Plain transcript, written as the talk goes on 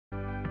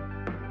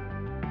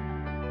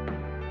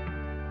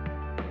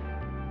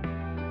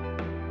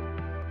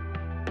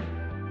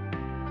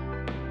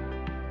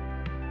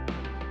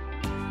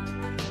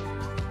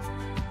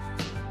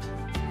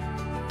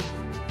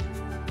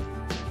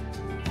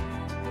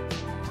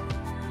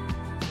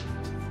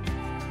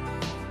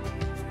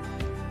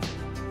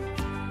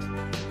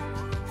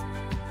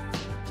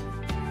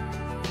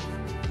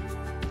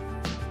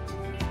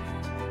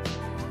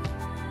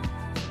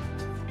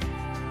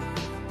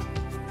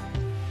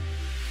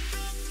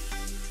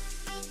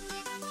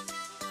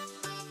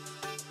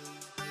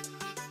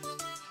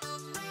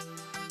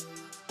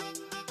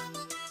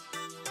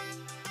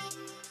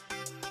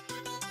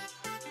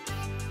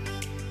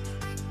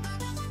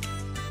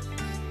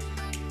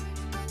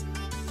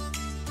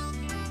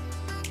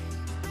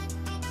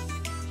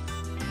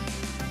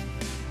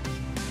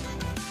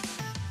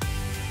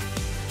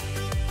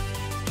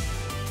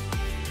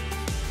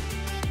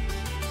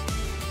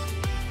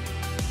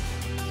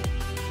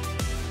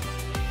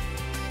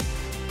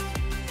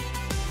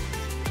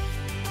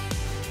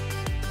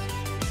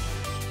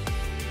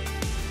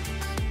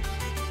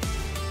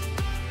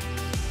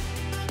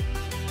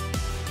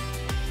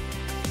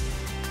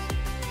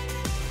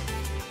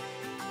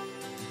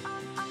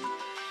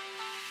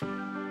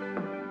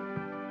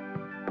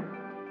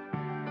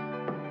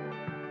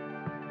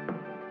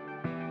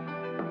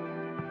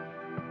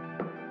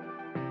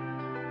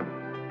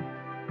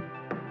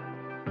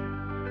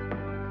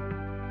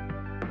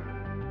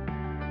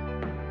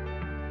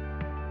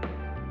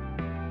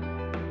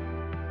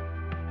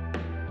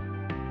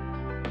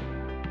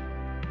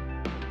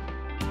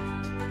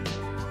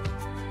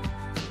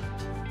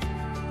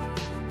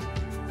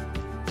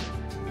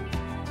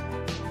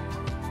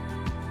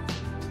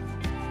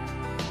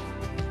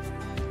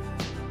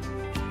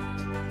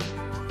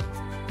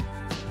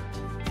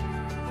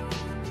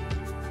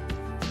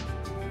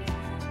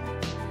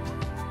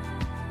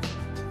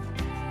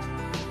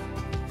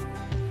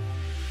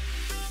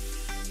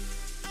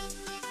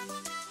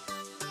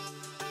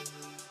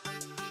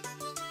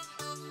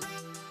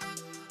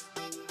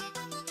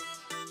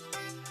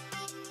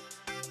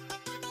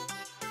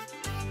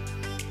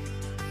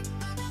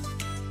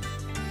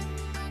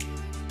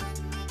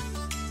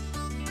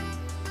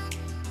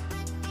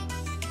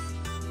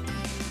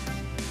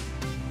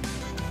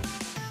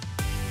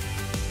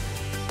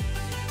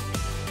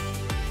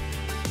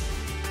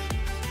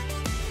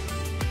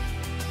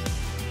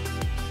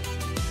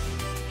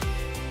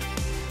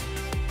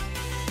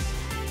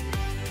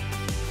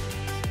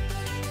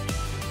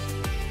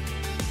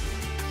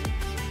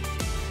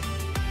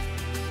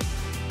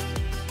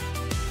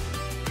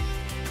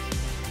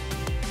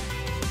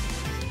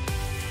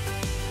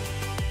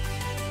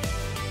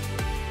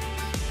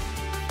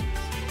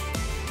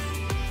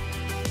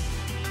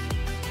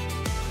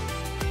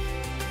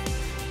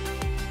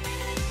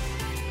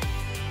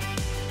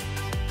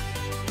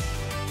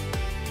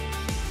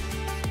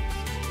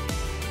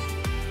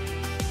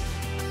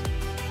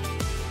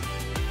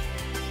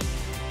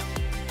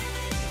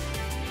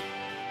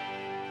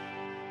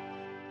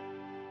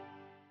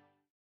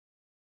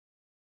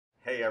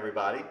Hey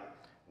everybody,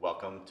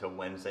 welcome to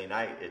Wednesday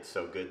night. It's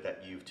so good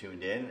that you've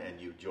tuned in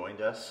and you've joined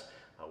us,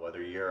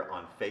 whether you're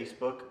on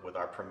Facebook with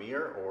our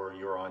premiere or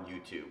you're on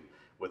YouTube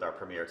with our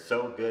premiere. It's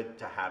so good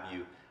to have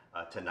you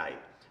tonight.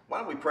 Why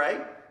don't we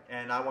pray?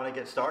 And I want to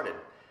get started.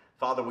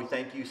 Father, we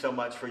thank you so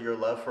much for your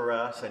love for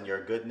us and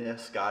your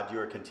goodness. God, you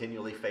are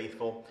continually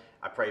faithful.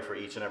 I pray for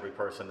each and every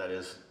person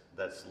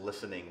that's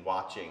listening,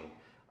 watching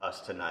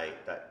us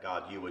tonight, that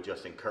God, you would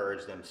just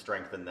encourage them,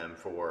 strengthen them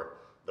for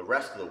the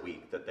rest of the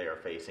week that they are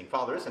facing.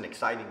 Father, it's an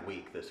exciting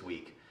week this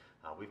week.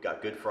 We've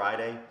got Good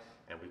Friday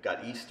and we've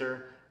got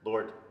Easter.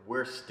 Lord,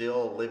 we're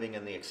still living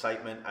in the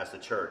excitement as the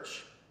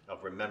church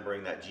of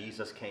remembering that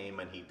Jesus came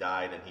and he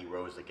died and he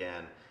rose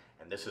again.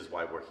 And this is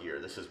why we're here.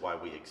 This is why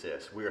we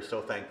exist. We are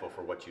so thankful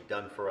for what you've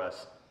done for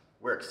us.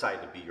 We're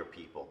excited to be your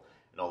people.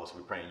 And all this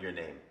we pray in your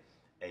name.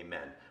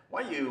 Amen.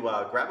 Why don't you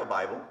grab a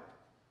Bible,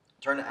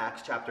 turn to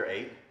Acts chapter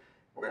 8.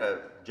 We're going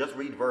to just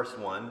read verse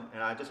 1.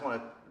 And I just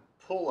want to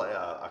pull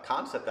a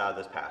concept out of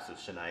this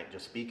passage tonight,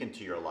 just speak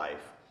into your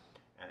life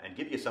and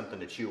give you something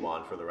to chew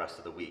on for the rest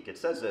of the week. It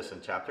says this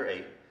in chapter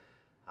 8,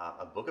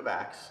 a book of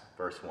Acts,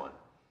 verse 1.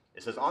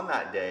 It says, "On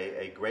that day,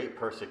 a great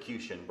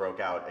persecution broke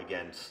out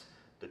against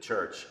the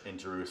church in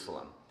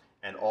Jerusalem,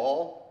 and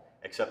all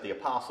except the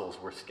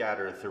apostles were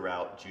scattered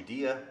throughout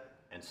Judea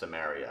and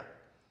Samaria."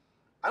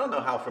 I don't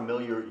know how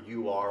familiar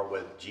you are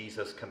with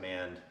Jesus'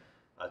 command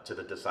to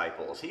the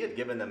disciples. He had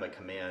given them a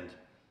command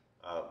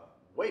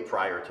way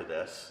prior to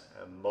this.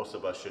 Most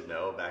of us should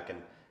know, back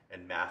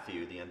in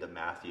Matthew, the end of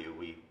Matthew,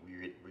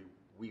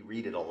 we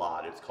read it a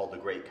lot. It's called the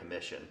Great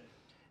Commission.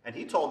 And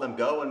he told them,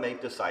 "Go and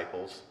make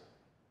disciples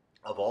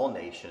of all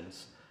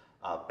nations,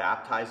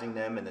 baptizing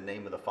them in the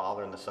name of the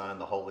Father and the Son and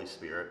the Holy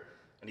Spirit."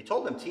 And he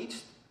told them,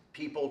 "Teach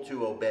people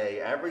to obey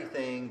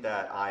everything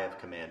that I have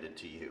commanded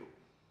to you."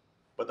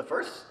 But the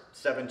first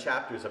 7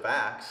 chapters of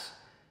Acts,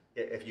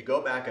 if you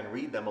go back and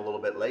read them a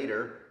little bit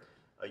later,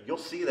 you'll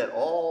see that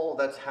all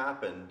that's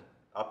happened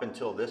up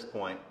until this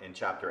point in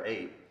chapter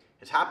 8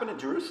 has happened in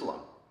Jerusalem.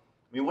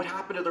 I mean, what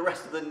happened to the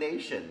rest of the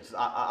nations?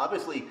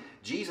 Obviously,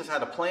 Jesus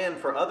had a plan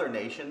for other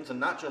nations, and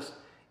not just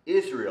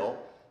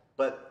Israel,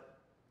 but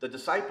the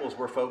disciples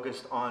were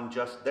focused on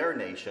just their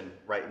nation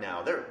right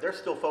now. They're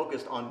still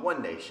focused on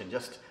one nation,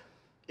 just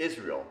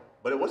Israel.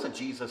 But it wasn't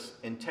Jesus'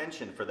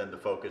 intention for them to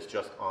focus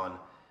just on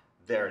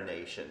their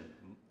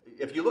nation.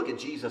 If you look at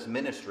Jesus'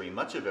 ministry,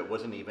 much of it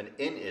wasn't even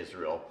in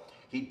Israel.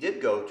 He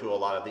did go to a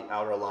lot of the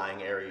outer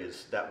lying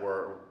areas that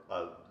were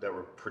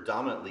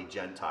predominantly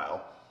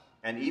Gentile,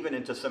 and even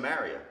into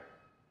Samaria.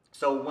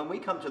 So when we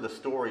come to the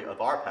story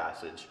of our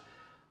passage,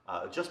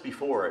 just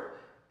before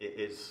it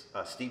is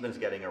Stephen's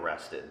getting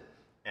arrested,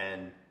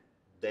 and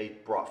they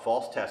brought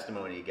false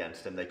testimony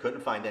against him. They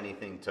couldn't find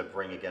anything to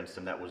bring against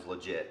him that was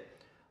legit.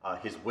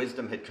 His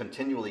wisdom had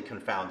continually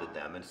confounded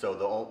them, and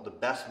so the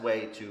best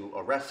way to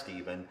arrest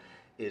Stephen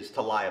is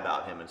to lie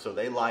about him. And so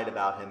they lied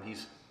about him.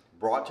 He's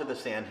brought to the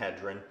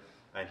Sanhedrin,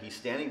 and he's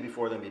standing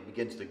before them. He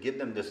begins to give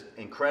them this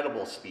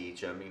incredible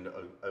speech. I mean,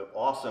 an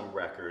awesome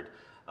record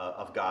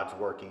of God's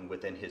working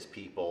within his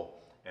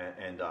people,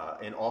 and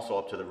also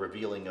up to the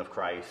revealing of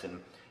Christ.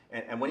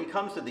 And when he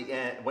comes to the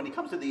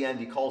end,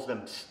 he calls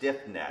them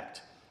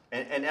stiff-necked,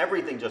 and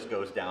everything just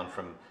goes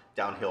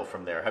downhill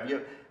from there. Have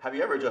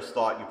you ever just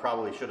thought you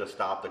probably should have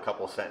stopped a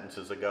couple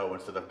sentences ago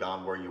instead of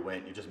gone where you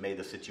went? You just made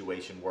the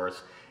situation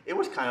worse. It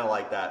was kind of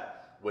like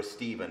that with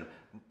Stephen.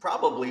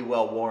 Probably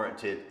well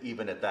warranted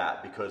even at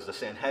that, because the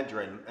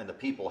Sanhedrin and the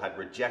people had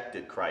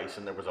rejected Christ,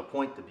 and there was a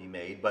point to be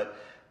made, but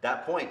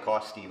that point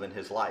cost Stephen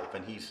his life,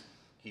 and he's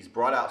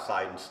brought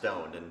outside and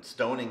stoned. And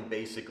stoning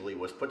basically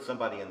was put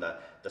somebody in the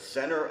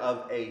center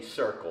of a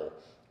circle,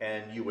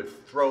 and you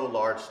would throw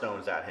large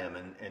stones at him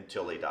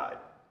until he died.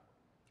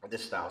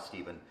 This is how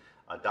Stephen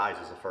dies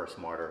as the first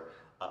martyr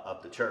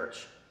of the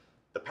church.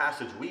 The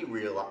passage we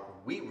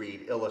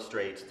read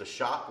illustrates the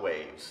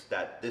shockwaves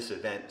that this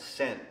event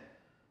sent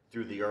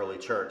through the early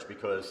church,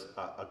 because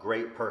a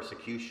great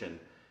persecution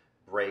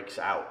breaks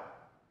out.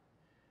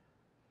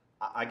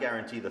 I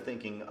guarantee the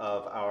thinking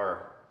of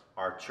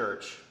our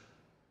church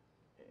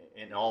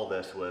in all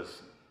this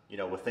was,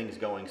 with things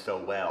going so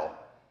well,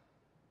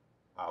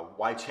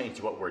 why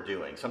change what we're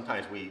doing?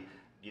 Sometimes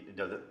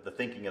the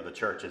thinking of the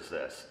church is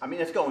this: I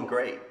mean, it's going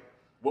great.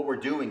 What we're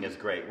doing is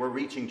great. We're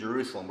reaching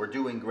Jerusalem. We're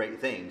doing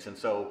great things. And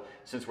so,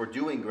 since we're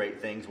doing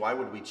great things, why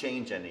would we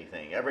change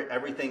anything?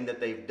 Everything that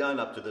they've done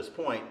up to this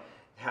point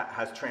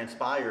has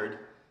transpired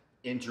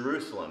in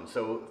Jerusalem.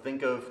 So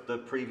think of the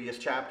previous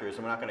chapters,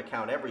 and we're not going to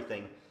count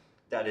everything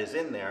that is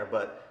in there,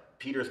 but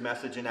Peter's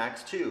message in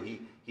Acts 2,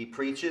 he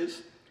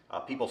preaches.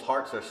 People's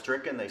hearts are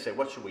stricken. They say,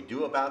 "What should we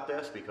do about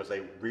this?" Because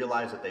they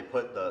realize that they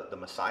put the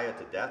Messiah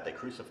to death. They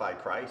crucified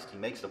Christ. He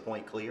makes the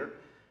point clear.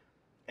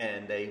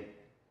 And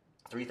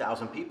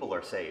 3,000 people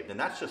are saved. And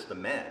that's just the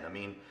men. I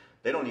mean,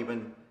 they don't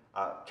even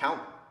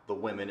count the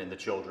women and the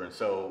children.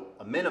 So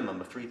a minimum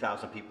of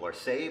 3,000 people are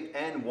saved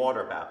and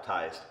water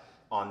baptized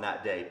on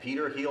that day.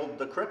 Peter healed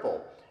the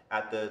cripple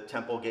at the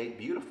temple gate,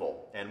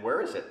 Beautiful. And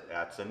where is it?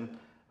 That's in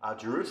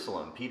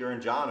Jerusalem. Peter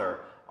and John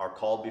are are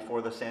called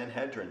before the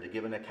Sanhedrin to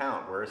give an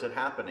account. Where is it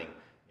happening?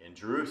 In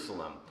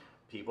Jerusalem.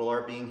 People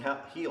are being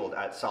healed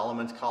at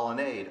Solomon's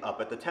colonnade up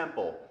at the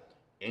temple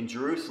in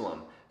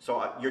Jerusalem.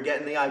 So you're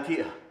getting the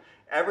idea.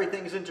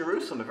 Everything's in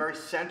Jerusalem, a very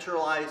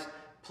centralized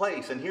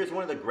place. And here's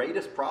one of the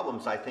greatest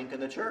problems, I think,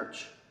 in the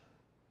church.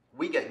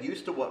 We get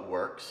used to what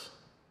works,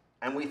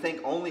 and we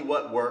think only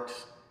what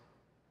works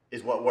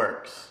is what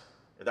works,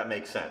 if that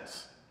makes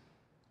sense.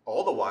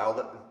 All the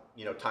while,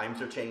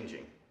 times are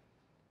changing.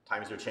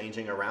 Times are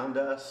changing around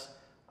us.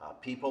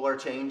 People are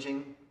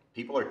changing.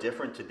 People are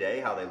different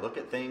today, how they look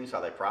at things, how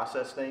they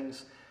process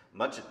things.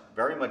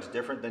 Very much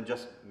different than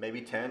just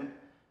maybe 10,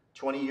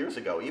 20 years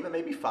ago, even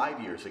maybe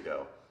 5 years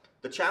ago.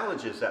 The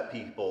challenges that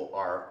people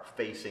are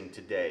facing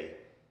today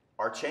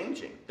are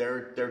changing.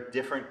 They're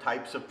different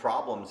types of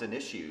problems and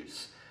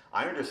issues.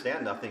 I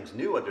understand nothing's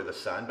new under the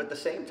sun, but at the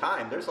same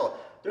time, there's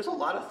a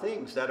lot of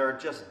things that are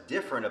just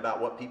different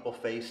about what people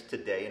face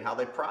today and how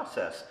they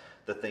process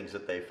the things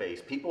that they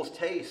face. People's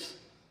tastes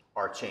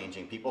are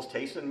changing. People's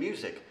taste in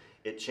music,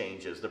 it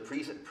changes.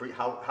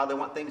 How they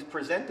want things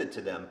presented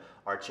to them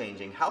are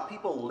changing. How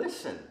people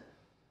listen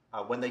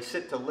when they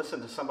sit to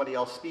listen to somebody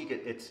else speak,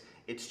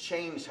 it's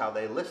changed how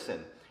they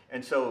listen.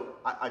 And so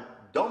I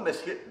don't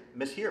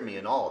mishear me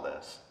in all of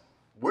this.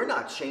 We're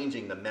not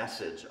changing the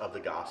message of the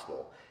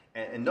gospel,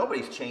 and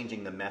nobody's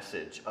changing the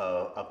message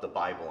of the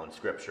Bible and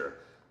Scripture.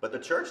 But the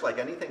church, like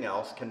anything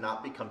else,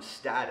 cannot become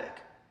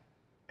static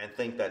and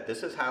think that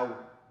this is how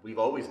we've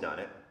always done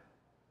it,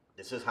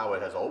 this is how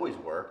it has always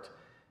worked,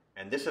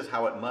 and this is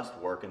how it must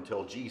work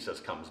until Jesus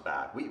comes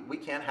back. We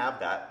can't have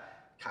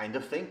that kind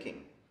of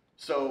thinking.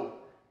 So,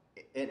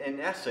 in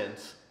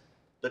essence,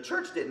 the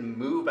church didn't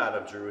move out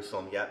of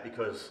Jerusalem yet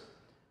because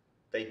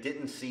they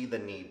didn't see the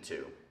need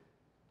to.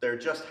 There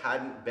just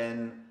hadn't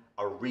been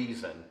a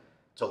reason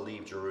to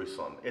leave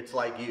Jerusalem. It's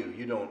like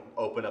you don't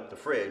open up the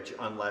fridge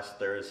unless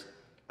there's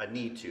a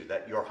need to,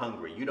 that you're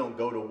hungry. You don't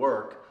go to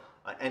work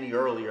any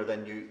earlier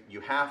than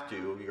you have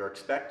to, you're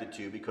expected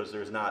to, because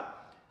there's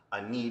not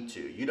a need to.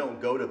 You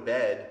don't go to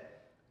bed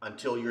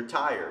until you're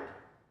tired.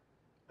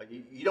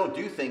 You don't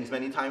do things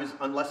many times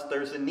unless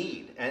there's a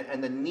need.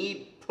 And the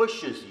need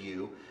pushes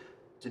you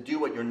to do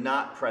what you're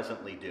not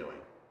presently doing.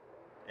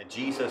 And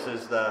Jesus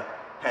is the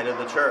head of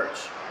the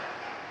church.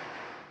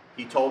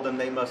 He told them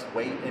they must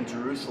wait in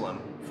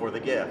Jerusalem for the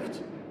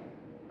gift.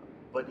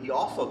 But he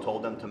also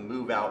told them to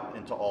move out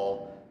into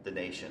all the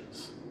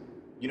nations.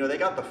 They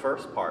got the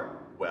first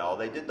part well.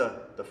 They did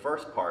the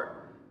first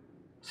part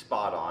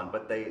spot on,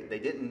 but they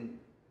didn't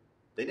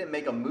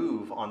make a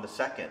move on the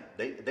second.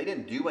 They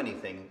didn't do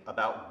anything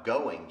about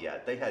going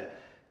yet. They had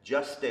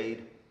just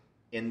stayed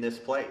in this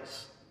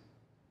place.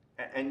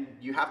 And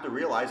you have to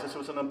realize this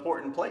was an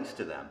important place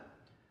to them.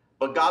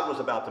 But God was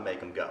about to make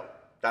them go.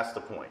 That's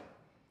the point.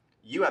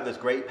 You have this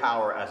great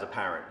power as a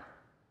parent.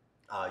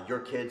 Your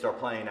kids are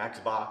playing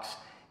Xbox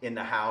in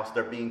the house.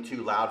 They're being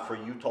too loud for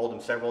you. You told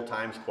them several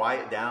times,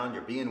 quiet down.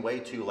 You're being way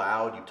too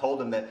loud. You told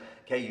them that,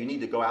 okay, you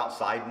need to go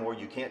outside more.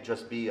 You can't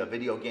just be a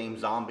video game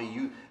zombie.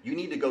 You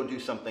need to go do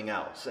something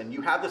else. And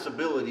you have this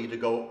ability to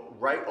go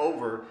right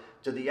over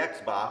to the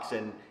Xbox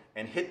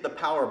and hit the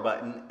power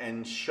button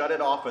and shut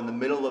it off in the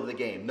middle of the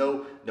game.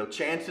 No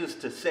chances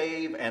to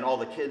save, and all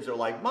the kids are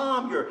like,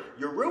 Mom,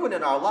 you're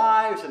ruining our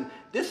lives, and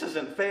this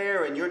isn't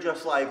fair, and you're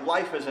just like,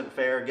 life isn't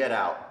fair, get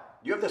out.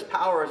 You have this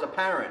power as a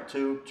parent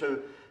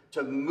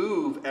to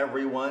move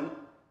everyone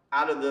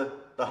out of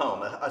the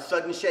home. A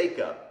sudden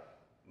shakeup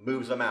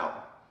moves them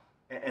out,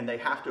 and they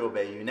have to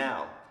obey you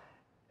now.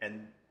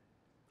 And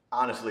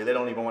honestly, they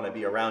don't even want to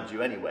be around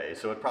you anyway,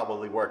 so it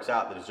probably works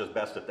out that it's just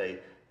best if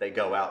they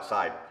go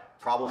outside.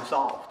 Problem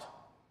solved.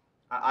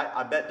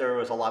 I bet there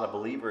was a lot of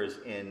believers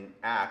in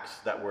Acts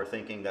that were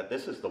thinking that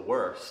this is the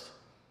worst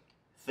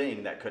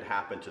thing that could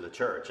happen to the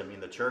church. I mean,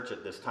 the church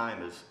at this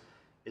time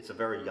it's a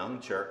very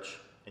young church.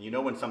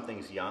 And when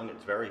something's young,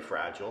 it's very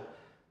fragile.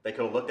 They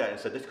could have looked at it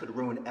and said, this could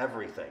ruin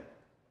everything.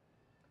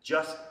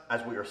 Just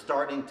as we are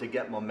starting to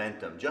get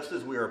momentum, just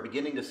as we are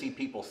beginning to see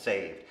people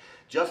saved,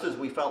 just as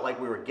we felt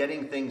like we were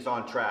getting things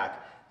on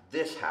track,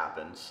 this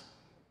happens.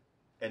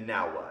 And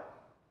now what?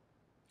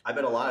 I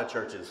bet a lot of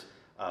churches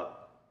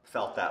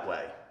felt that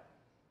way.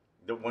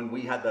 When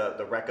we had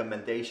the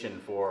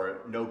recommendation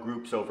for no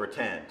groups over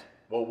 10,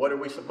 well, what are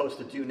we supposed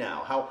to do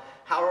now?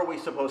 How are we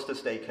supposed to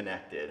stay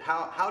connected?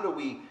 How do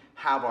we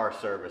have our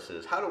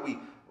services? How do we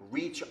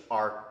reach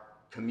our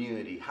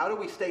community? How do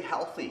we stay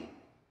healthy?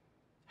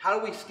 How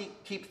do we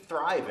keep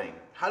thriving?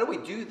 How do we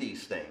do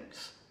these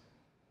things?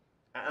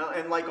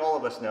 And like all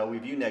of us know, we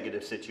view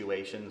negative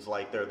situations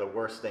like they're the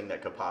worst thing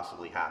that could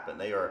possibly happen.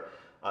 They're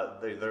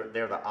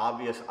the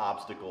obvious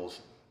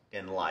obstacles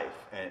in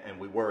life, and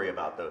we worry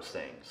about those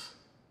things.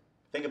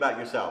 Think about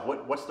yourself.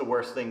 What's the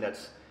worst thing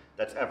that's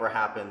ever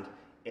happened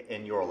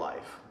in your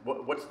life?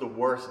 What's the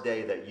worst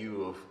day that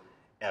you've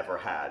ever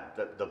had?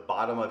 The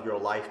bottom of your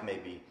life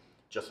maybe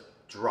just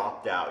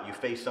dropped out. You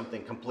faced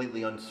something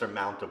completely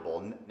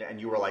unsurmountable, and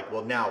you were like,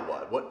 well, now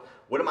what?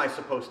 What am I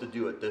supposed to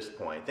do at this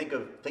point? Think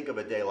of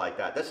a day like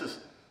that. This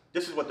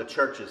This is what the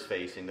church is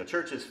facing. The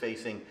church is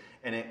facing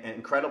an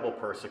incredible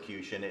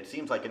persecution. It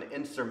seems like an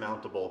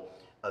insurmountable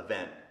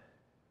event.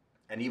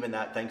 And even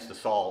that thanks to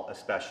Saul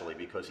especially,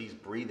 because he's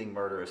breathing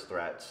murderous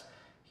threats.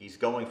 He's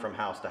going from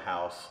house to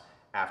house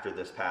after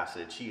this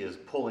passage. He is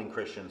pulling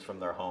Christians from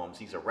their homes.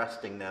 He's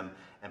arresting them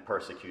and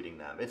persecuting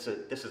them. This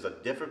is a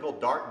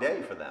difficult, dark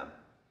day for them.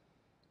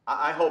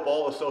 I hope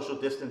all the social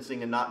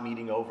distancing and not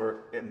meeting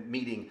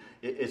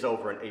is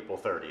over on April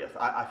 30th.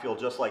 I feel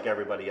just like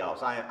everybody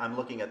else. I'm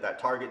looking at that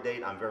target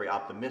date. I'm very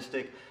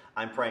optimistic.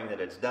 I'm praying that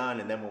it's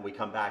done. And then when we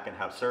come back and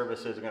have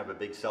services, we're going to have a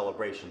big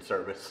celebration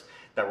service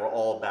that we're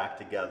all back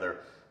together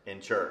in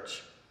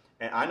church.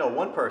 And I know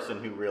one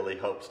person who really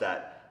hopes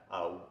that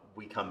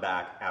we come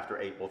back after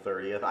April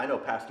 30th. I know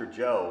Pastor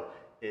Joe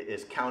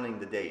is counting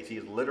the days. He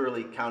is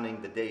literally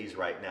counting the days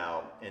right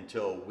now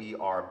until we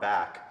are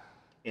back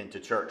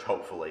into church,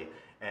 hopefully.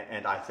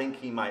 And I think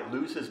he might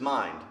lose his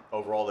mind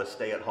over all this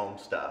stay-at-home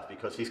stuff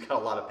because he's got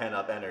a lot of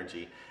pent-up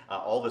energy.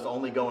 All this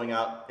only going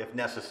out if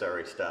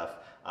necessary stuff,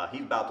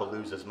 he's about to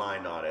lose his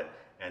mind on it.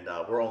 And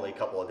we're only a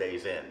couple of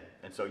days in.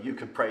 And so you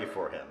can pray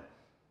for him.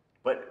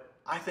 But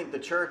I think the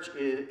church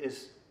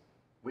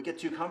we get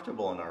too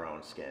comfortable in our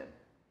own skin.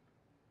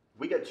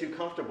 We get too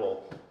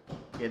comfortable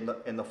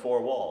in the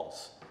four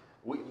walls.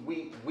 We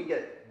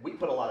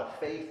put a lot of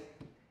faith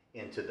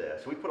into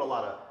this. We put a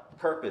lot of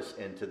purpose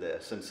into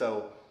this. And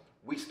so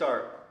we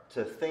start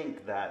to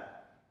think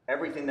that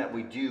everything that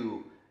we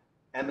do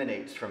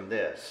emanates from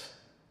this,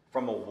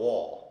 from a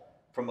wall,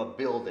 from a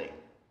building,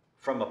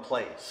 from a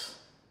place.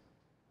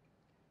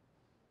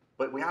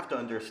 But we have to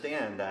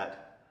understand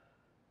that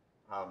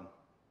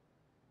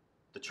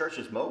the church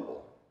is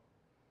mobile.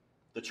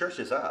 The church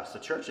is us. The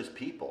church is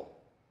people.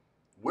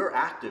 We're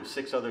active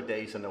 6 other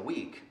days in a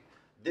week.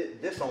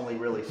 This only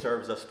really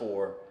serves us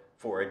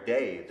for a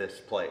day, this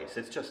place.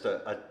 It's just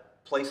a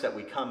place that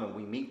we come and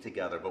we meet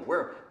together, but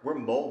we're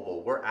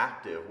mobile, we're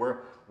active,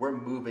 we're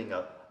moving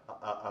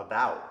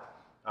about.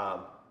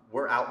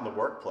 We're out in the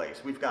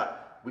workplace. We've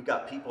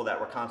got people that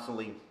we're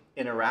constantly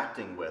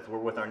interacting with. We're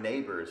with our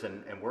neighbors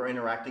and we're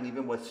interacting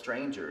even with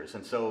strangers.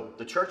 And so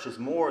the church is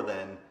more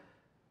than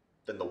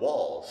the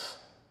walls.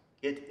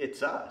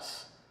 It's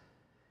us.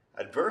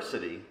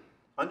 Adversity,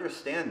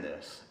 understand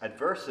this,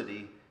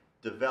 adversity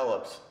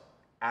develops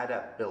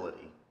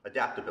adaptability.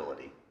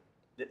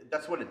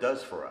 That's what it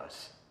does for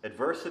us.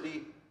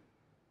 Adversity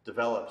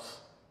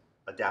develops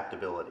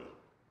adaptability.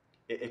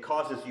 It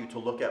causes you to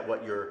look at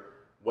what you're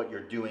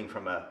doing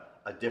from a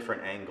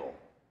different angle.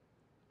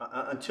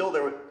 Until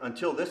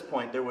this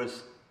point, there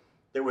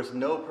was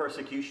no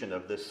persecution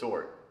of this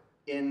sort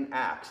in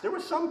Acts. There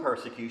was some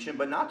persecution,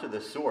 but not to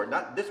this sort.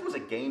 This was a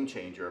game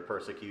changer of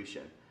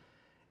persecution.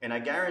 And I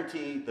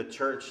guarantee the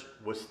church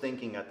was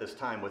thinking at this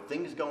time, with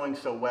things going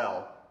so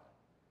well,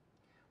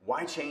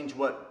 why change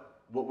what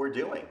we're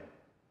doing?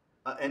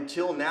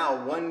 Until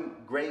now, one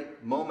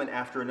great moment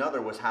after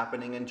another was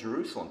happening in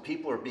Jerusalem.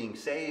 People are being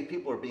saved,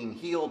 people are being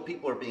healed,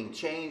 people are being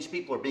changed,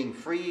 people are being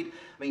freed.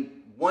 I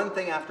mean, one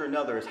thing after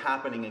another is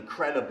happening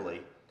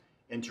incredibly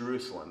in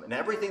Jerusalem. And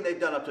everything they've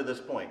done up to this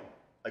point,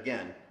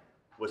 again,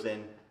 was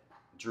in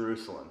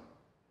Jerusalem.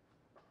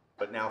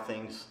 But now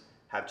things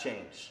have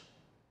changed.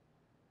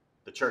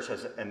 The church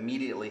has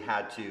immediately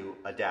had to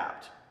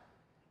adapt.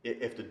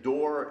 If the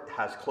door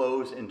has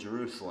closed in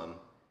Jerusalem,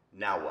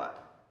 now what?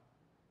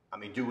 I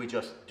mean, do we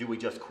just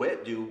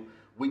quit? Do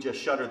we just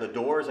shutter the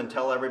doors and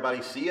tell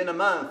everybody, see you in a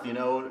month, you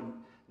know?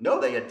 No,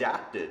 they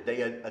adapted.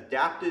 They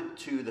adapted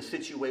to the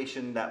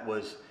situation that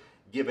was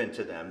given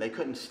to them. They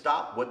couldn't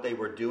stop what they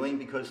were doing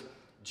because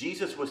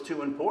Jesus was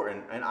too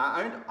important. And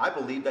I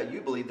believe that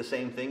you believe the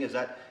same thing, is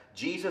that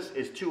Jesus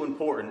is too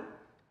important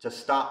to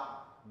stop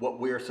what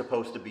we're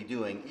supposed to be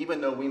doing, even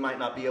though we might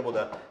not be able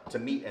to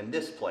meet in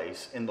this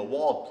place, in the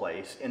walled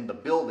place, in the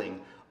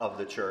building of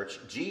the church.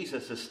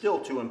 Jesus is still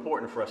too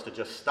important for us to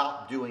just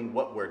stop doing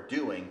what we're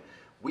doing.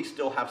 We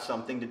still have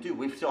something to do.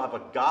 We still have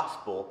a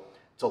gospel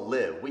to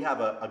live. We have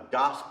a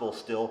gospel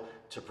still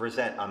to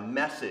present, a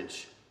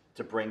message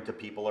to bring to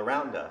people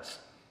around us.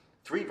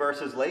 3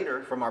 verses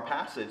later from our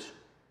passage,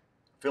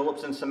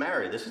 Philip's in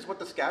Samaria. This is what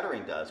the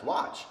scattering does.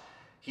 Watch.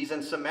 He's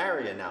in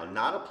Samaria now,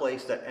 not a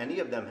place that any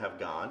of them have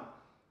gone,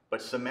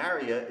 but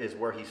Samaria is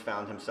where he's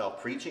found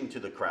himself preaching to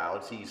the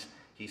crowds. He's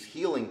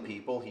healing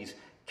people. He's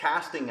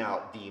casting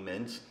out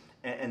demons,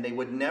 and they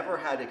would never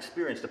have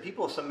experienced, the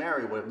people of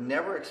Samaria would have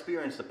never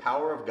experienced the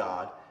power of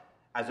God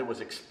as it was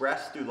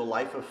expressed through the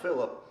life of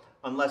Philip,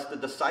 unless the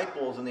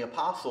disciples and the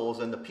apostles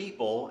and the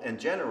people in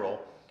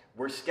general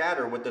were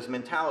scattered with this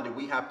mentality,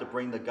 we have to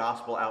bring the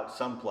gospel out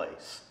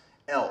someplace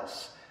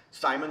else.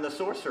 Simon the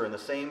sorcerer, in the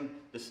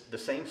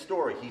same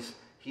story,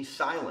 he's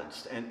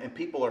silenced, and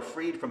people are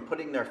freed from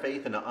putting their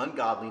faith in an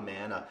ungodly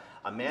man,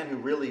 a man who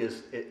really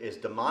is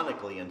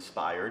demonically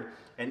inspired,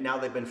 and now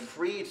they've been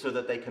freed so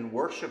that they can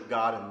worship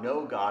God and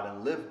know God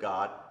and live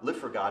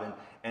for God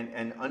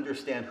and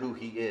understand who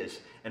he is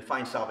and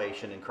find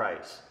salvation in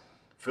Christ.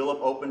 Philip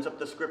opens up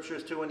the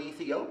scriptures to an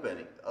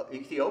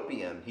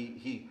Ethiopian.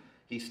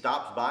 He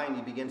stops by and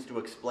he begins to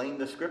explain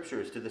the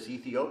scriptures to this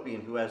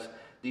Ethiopian who has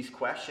these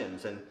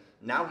questions. And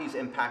now he's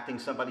impacting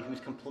somebody who's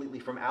completely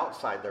from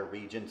outside their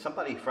region,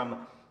 somebody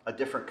from a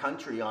different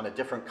country on a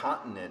different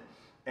continent.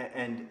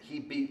 And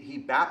he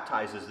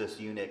baptizes this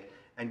eunuch,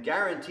 and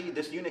guaranteed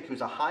this eunuch,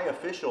 who's a high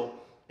official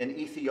in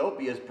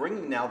Ethiopia, is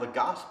bringing now the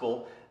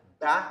gospel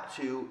back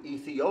to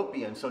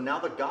Ethiopia. And so now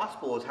the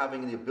gospel is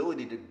having the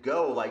ability to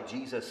go like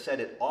Jesus said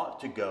it ought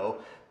to go,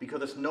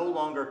 because it's no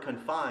longer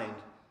confined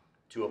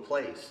to a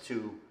place,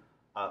 to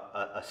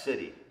a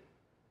city.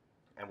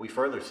 And we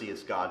further see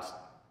it's God's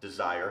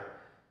desire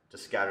to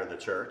scatter the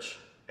church.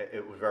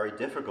 It was very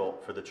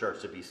difficult for the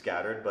church to be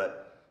scattered,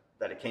 but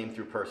that it came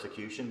through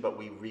persecution. But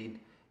we read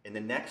in the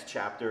next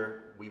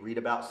chapter, we read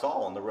about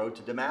Saul on the road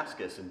to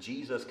Damascus, and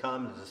Jesus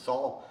comes and says,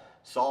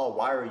 Saul,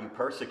 why are you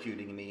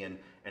persecuting me? And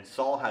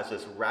Saul has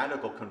this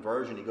radical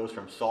conversion. He goes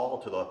from Saul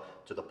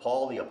to the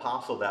Paul, the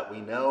apostle that we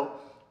know,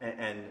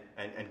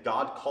 and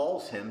God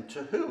calls him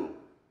to who?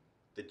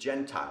 The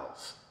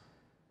Gentiles.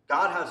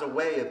 God has a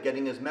way of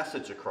getting his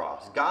message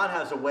across. God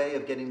has a way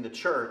of getting the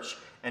church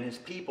and his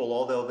people,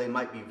 although they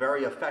might be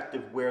very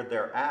effective where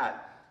they're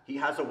at, he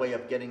has a way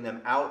of getting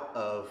them out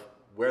of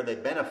where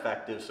they've been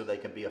effective so they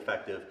can be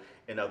effective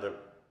in other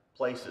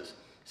places.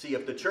 See,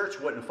 if the church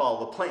wouldn't follow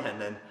the plan,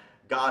 then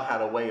God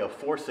had a way of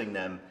forcing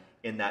them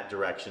in that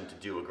direction to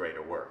do a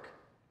greater work.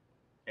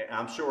 And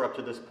I'm sure up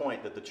to this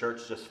point that the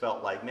church just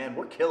felt like, man,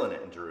 we're killing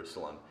it in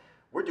Jerusalem.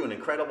 We're doing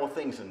incredible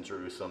things in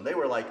Jerusalem. They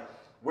were like,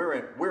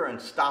 we're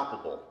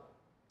unstoppable.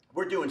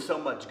 We're doing so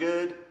much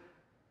good,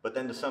 but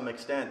then to some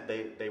extent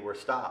they were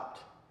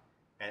stopped.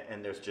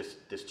 And there's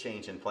just this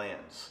change in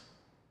plans.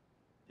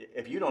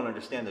 If you don't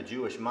understand the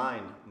Jewish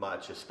mind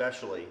much,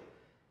 especially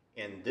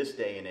in this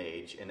day and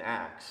age in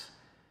Acts,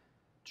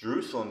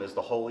 Jerusalem is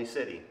the holy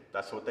city.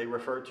 That's what they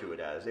referred to it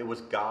as. It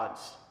was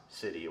God's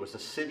city. It was the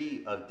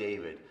city of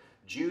David.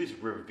 Jews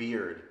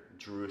revered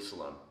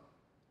Jerusalem.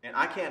 And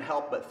I can't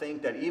help but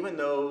think that even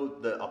though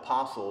the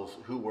apostles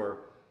who were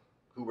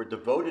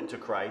devoted to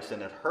Christ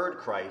and had heard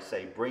Christ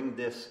say, bring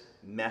this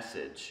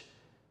message,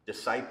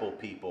 disciple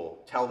people,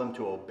 tell them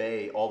to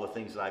obey all the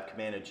things that I've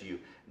commanded you,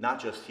 not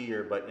just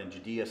here, but in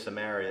Judea,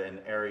 Samaria,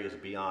 and areas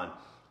beyond,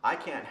 I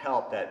can't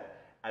help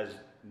that as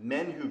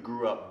men who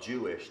grew up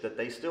Jewish, that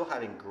they still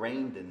had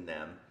ingrained in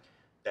them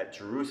that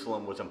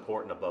Jerusalem was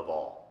important above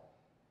all.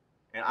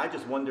 And I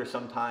just wonder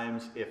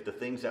sometimes if the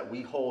things that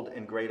we hold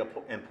in great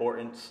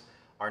importance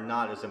are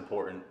not as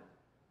important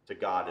to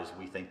God as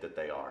we think that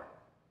they are.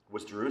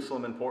 Was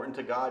Jerusalem important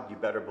to God? You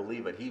better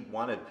believe it. He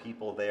wanted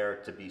people there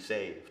to be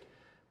saved.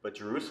 But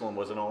Jerusalem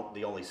wasn't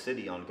the only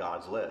city on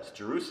God's list.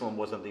 Jerusalem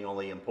wasn't the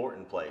only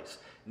important place.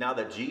 Now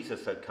that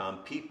Jesus had come,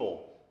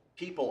 people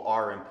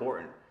are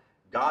important.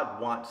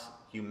 God wants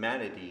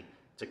humanity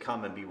to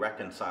come and be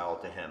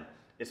reconciled to him.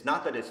 It's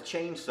not that it's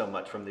changed so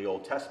much from the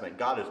Old Testament.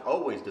 God has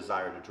always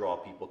desired to draw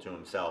people to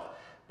himself.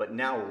 But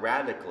now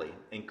radically,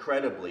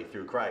 incredibly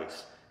through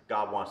Christ,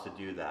 God wants to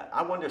do that.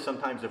 I wonder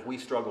sometimes if we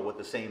struggle with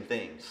the same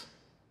things,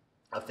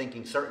 of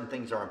thinking certain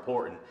things are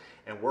important,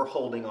 and we're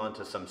holding on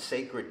to some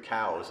sacred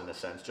cows in a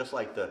sense, just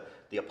like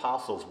the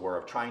apostles were,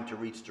 of trying to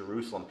reach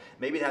Jerusalem.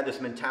 Maybe they had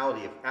this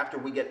mentality of after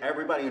we get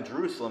everybody in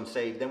Jerusalem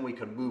saved, then we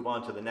can move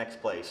on to the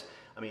next place.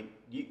 I mean,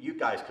 you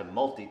guys can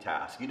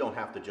multitask. You don't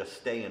have to just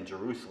stay in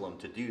Jerusalem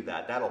to do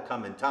that. That'll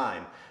come in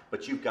time,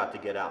 but you've got to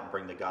get out and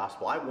bring the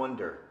gospel.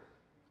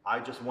 I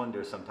just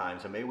wonder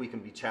sometimes, and maybe we can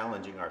be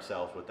challenging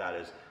ourselves with that,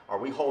 is are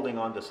we holding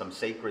on to some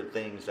sacred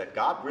things that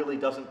God really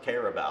doesn't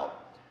care about,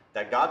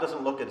 that God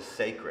doesn't look at as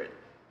sacred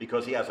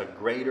because he has a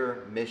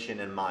greater mission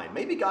in mind?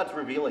 Maybe God's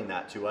revealing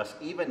that to us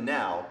even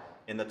now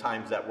in the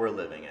times that we're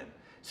living in.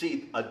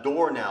 See, a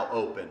door now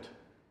opened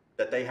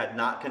that they had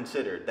not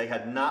considered. They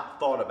had not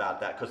thought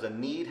about that because the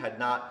need had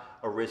not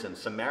arisen.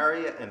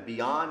 Samaria and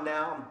beyond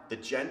now, the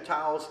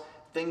Gentiles,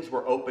 things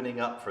were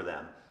opening up for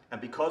them. And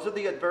because of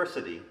the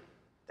adversity,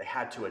 they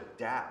had to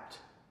adapt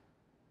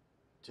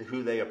to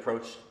who they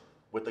approached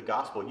with the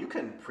gospel. You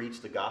can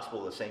preach the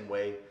gospel the same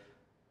way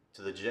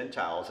to the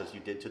Gentiles as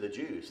you did to the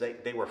Jews.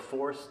 They were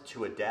forced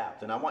to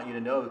adapt. And I want you to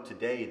know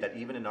today that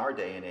even in our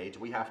day and age,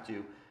 we have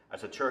to,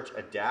 as a church,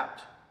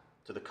 adapt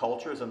to the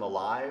cultures and the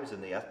lives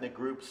and the ethnic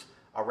groups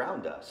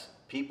around us.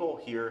 People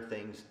hear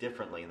things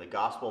differently, and the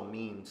gospel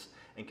means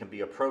and can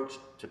be approached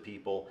to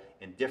people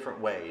in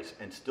different ways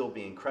and still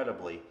be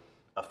incredibly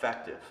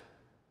effective.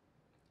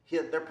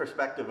 Their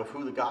perspective of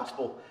who the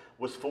gospel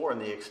was for and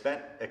the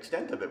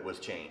extent of it was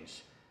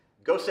changed.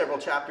 Go several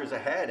chapters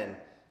ahead,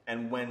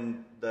 and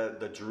when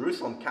the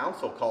Jerusalem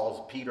council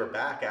calls Peter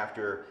back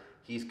after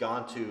he's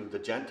gone to the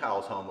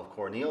Gentiles' home of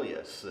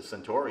Cornelius, the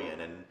centurion,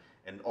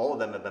 and all of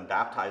them have been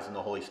baptized in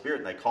the Holy Spirit,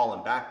 and they call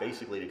him back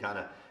basically to kind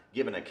of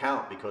give an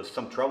account because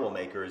some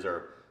troublemakers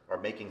are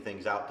making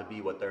things out to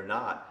be what they're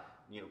not.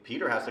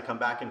 Peter has to come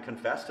back and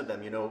confess to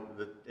them,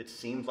 that it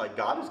seems like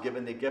God has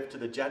given the gift to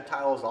the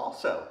Gentiles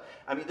also.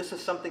 I mean, this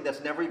is something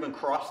that's never even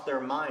crossed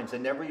their minds. They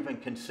never even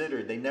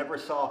considered. They never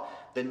saw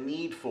the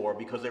need for,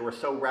 because they were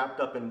so wrapped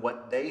up in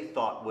what they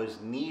thought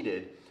was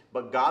needed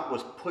but God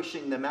was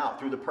pushing them out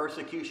through the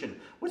persecution.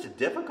 Was it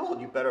difficult?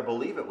 You better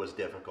believe it was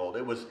difficult.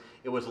 It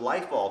was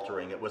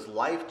life-altering. It was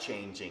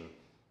life-changing,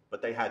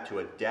 but they had to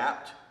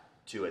adapt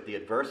to it. The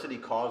adversity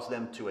caused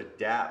them to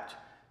adapt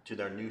to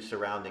their new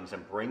surroundings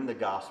and bring the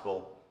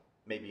gospel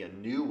maybe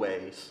in new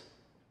ways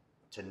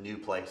to new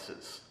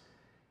places.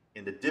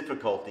 In the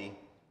difficulty,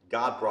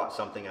 God brought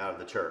something out of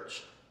the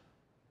church.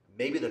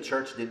 Maybe the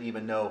church didn't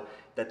even know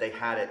that they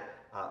had it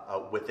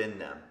within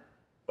them,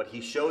 but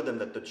he showed them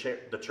that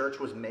the church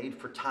was made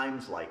for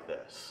times like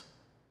this.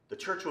 The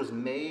church was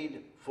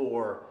made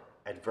for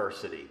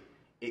adversity.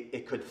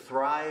 It could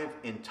thrive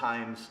in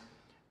times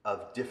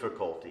of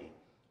difficulty.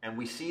 And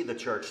we see the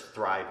church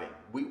thriving.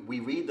 We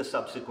read the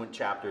subsequent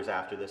chapters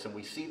after this, and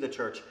we see the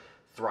church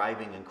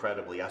thriving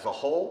incredibly as a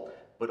whole,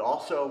 but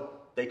also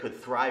they could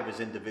thrive as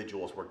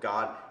individuals where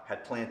God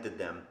had planted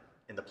them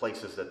in the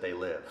places that they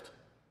lived.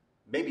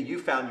 Maybe you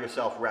found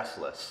yourself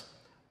restless,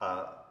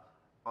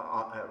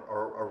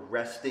 or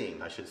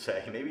resting, I should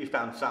say. Maybe you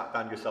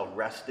found yourself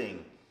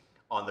resting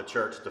on the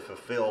church to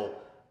fulfill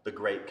the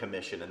Great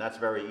Commission, and that's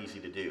very easy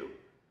to do.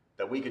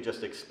 That we could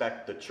just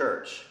expect the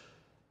church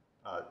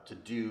to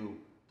do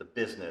the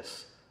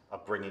business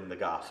of bringing the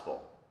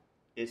gospel.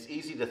 It's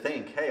easy to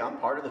think, hey, I'm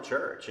part of the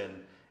church,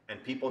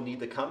 and people need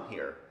to come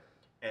here,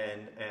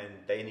 and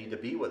they need to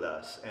be with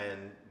us,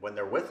 and when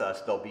they're with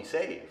us, they'll be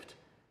saved.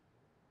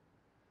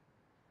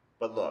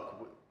 But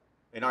look,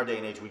 in our day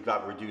and age, we've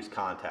got reduced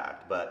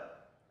contact,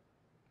 but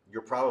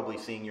you're probably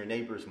seeing your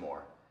neighbors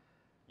more.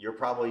 You're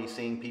probably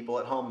seeing people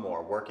at home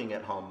more, working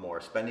at home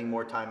more, spending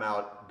more time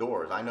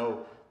outdoors. I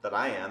know that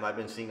I am. I've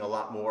been seeing a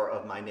lot more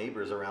of my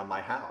neighbors around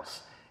my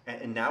house.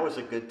 And now is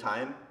a good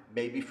time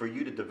maybe for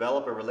you to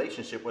develop a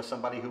relationship with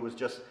somebody who is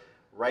just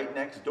right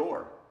next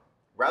door.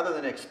 Rather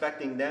than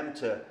expecting them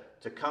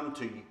to come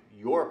to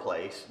your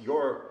place,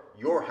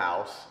 your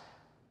house,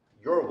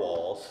 your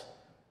walls,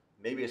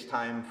 maybe it's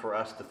time for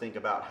us to think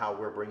about how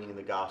we're bringing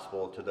the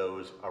gospel to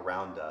those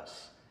around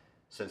us,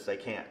 since they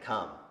can't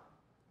come.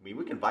 I mean,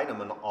 we can invite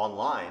them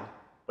online,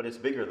 but it's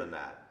bigger than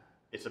that.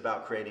 It's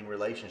about creating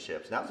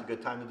relationships. Now's a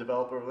good time to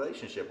develop a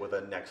relationship with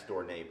a next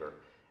door neighbor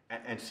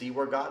and see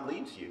where God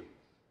leads you,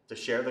 to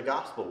share the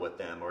gospel with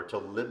them or to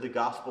live the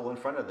gospel in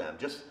front of them.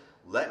 Just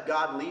let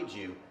God lead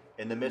you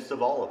in the midst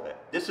of all of it.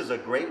 This is a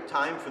great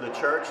time for the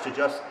church to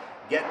just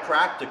get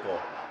practical.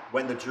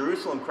 When the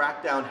Jerusalem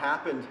crackdown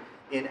happened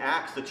in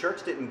Acts, the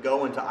church didn't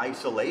go into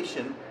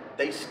isolation.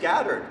 They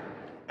scattered.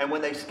 And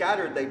when they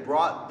scattered, they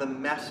brought the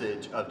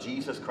message of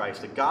Jesus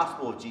Christ, the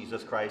gospel of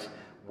Jesus Christ,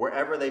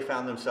 wherever they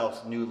found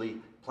themselves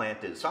newly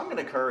planted. So I'm going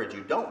to encourage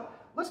you,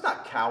 let's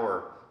not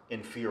cower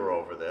in fear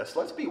over this.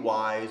 Let's be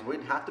wise.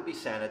 We'd have to be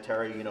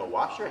sanitary.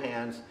 Wash your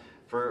hands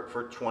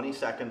for 20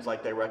 seconds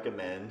like they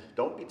recommend.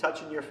 Don't be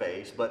touching your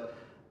face. But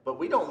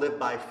we don't live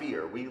by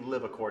fear. We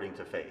live according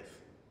to faith.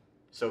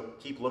 So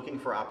keep looking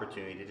for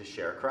opportunity to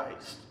share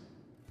Christ.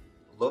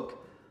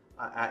 Look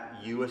at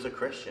you as a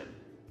Christian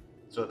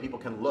so that people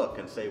can look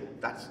and say,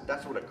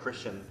 that's what a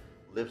Christian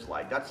lives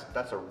like.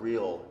 That's a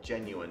real,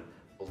 genuine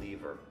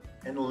believer.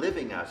 And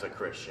living as a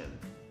Christian,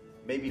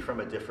 maybe from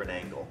a different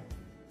angle.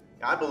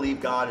 I believe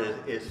God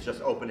is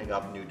just opening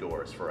up new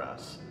doors for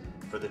us,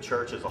 for the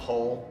church as a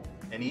whole,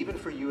 and even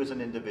for you as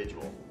an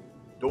individual.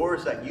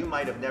 Doors that you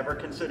might have never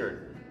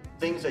considered,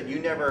 things that you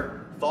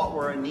never thought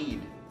were a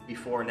need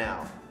before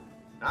now.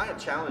 And I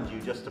challenge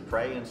you just to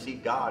pray and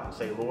seek God and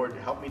say, Lord,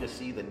 help me to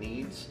see the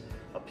needs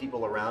of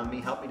people around me.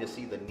 Help me to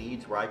see the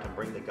needs where I can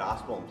bring the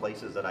gospel in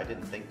places that I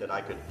didn't think that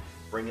I could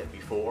bring it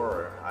before,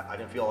 or I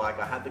didn't feel like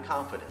I had the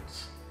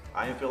confidence.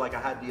 I didn't feel like I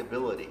had the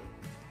ability.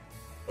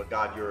 But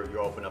God, you're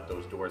opening up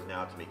those doors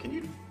now to me. Can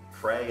you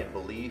pray and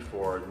believe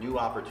for new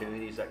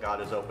opportunities that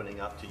God is opening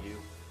up to you?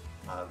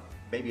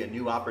 Maybe a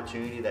new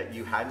opportunity that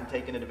you hadn't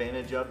taken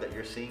advantage of, that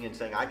you're seeing and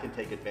saying, I can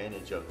take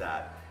advantage of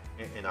that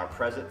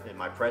in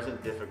my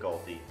present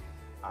difficulty.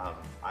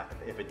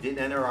 If it didn't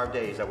enter our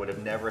days, I would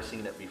have never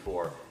seen it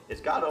before. Is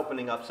God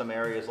opening up some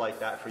areas like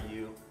that for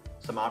you?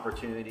 Some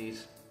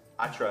opportunities?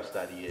 I trust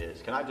that He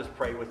is. Can I just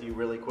pray with you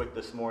really quick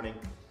this morning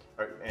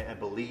and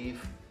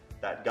believe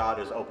that God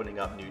is opening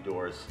up new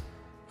doors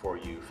for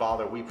you?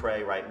 Father, we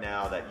pray right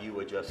now that you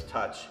would just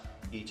touch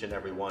each and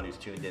every one who's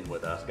tuned in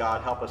with us.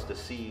 God, help us to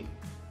see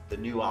the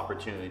new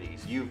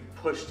opportunities. You've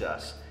pushed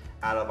us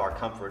out of our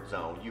comfort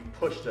zone. You've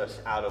pushed us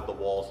out of the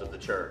walls of the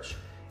church,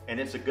 and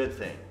it's a good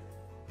thing.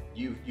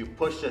 You've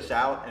pushed us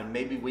out, and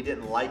maybe we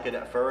didn't like it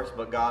at first,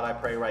 but God, I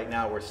pray right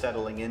now we're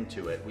settling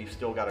into it. We've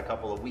still got a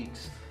couple of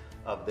weeks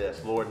of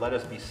this. Lord, let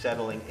us be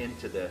settling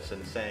into this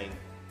and saying,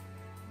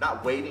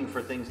 not waiting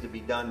for things to be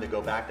done to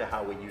go back to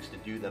how we used to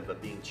do them,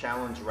 but being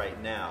challenged right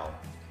now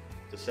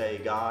to say,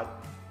 God,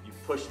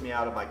 you've pushed me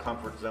out of my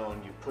comfort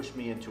zone. You've pushed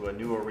me into a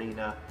new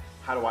arena.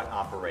 How do I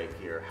operate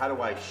here? How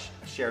do I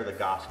share the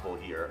gospel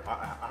here?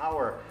 How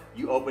are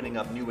you opening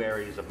up new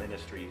areas of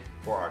ministry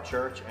for our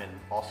church and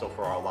also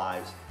for our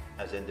lives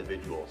as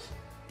individuals?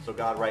 So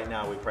God, right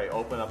now we pray,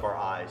 open up our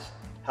eyes,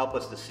 Help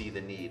us to see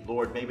the need.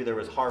 Lord, maybe there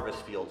was harvest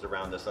fields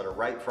around us that are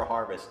ripe for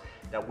harvest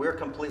that we're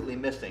completely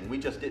missing. We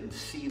just didn't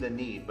see the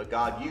need, but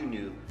God, you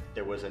knew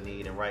there was a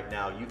need, and right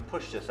now you've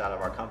pushed us out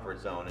of our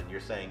comfort zone, and you're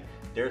saying,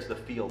 there's the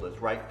field that's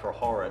ripe for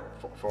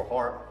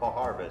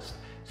harvest,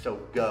 so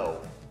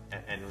go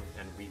and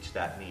reach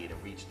that need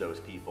and reach those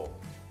people.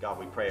 God,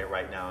 we pray it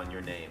right now in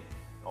your name.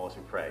 All as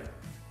we pray,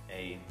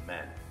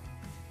 amen.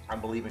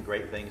 I'm believing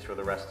great things for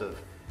the rest of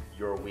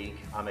your week.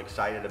 I'm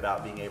excited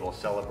about being able to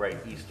celebrate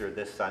Easter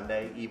this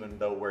Sunday, even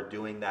though we're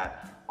doing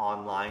that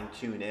online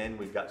tune in.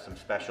 We've got some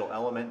special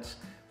elements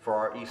for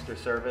our Easter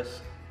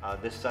service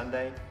this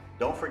Sunday.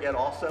 Don't forget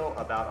also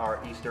about our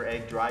Easter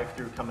egg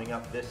drive-through coming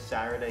up this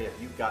Saturday.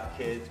 If you've got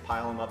kids,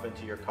 pile them up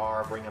into your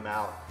car, bring them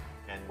out,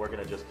 and we're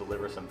going to just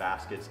deliver some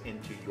baskets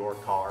into your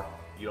car.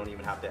 You don't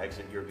even have to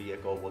exit your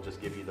vehicle. We'll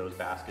just give you those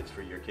baskets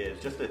for your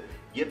kids, just to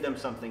give them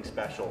something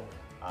special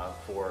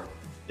for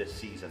this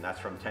season. That's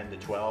from 10 to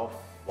 12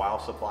 while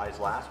supplies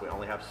last. We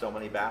only have so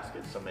many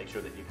baskets, so make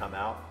sure that you come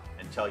out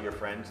and tell your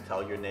friends,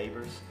 tell your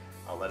neighbors,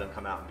 let them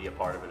come out and be a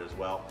part of it as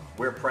well.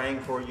 We're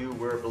praying for you.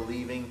 We're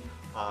believing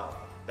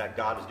that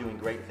God is doing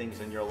great things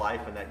in your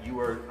life, and that you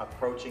are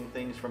approaching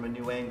things from a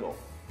new angle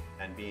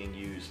and being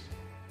used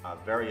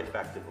very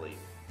effectively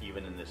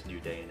even in this new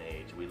day and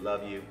age. We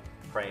love you,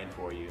 praying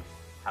for you.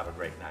 Have a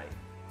great night.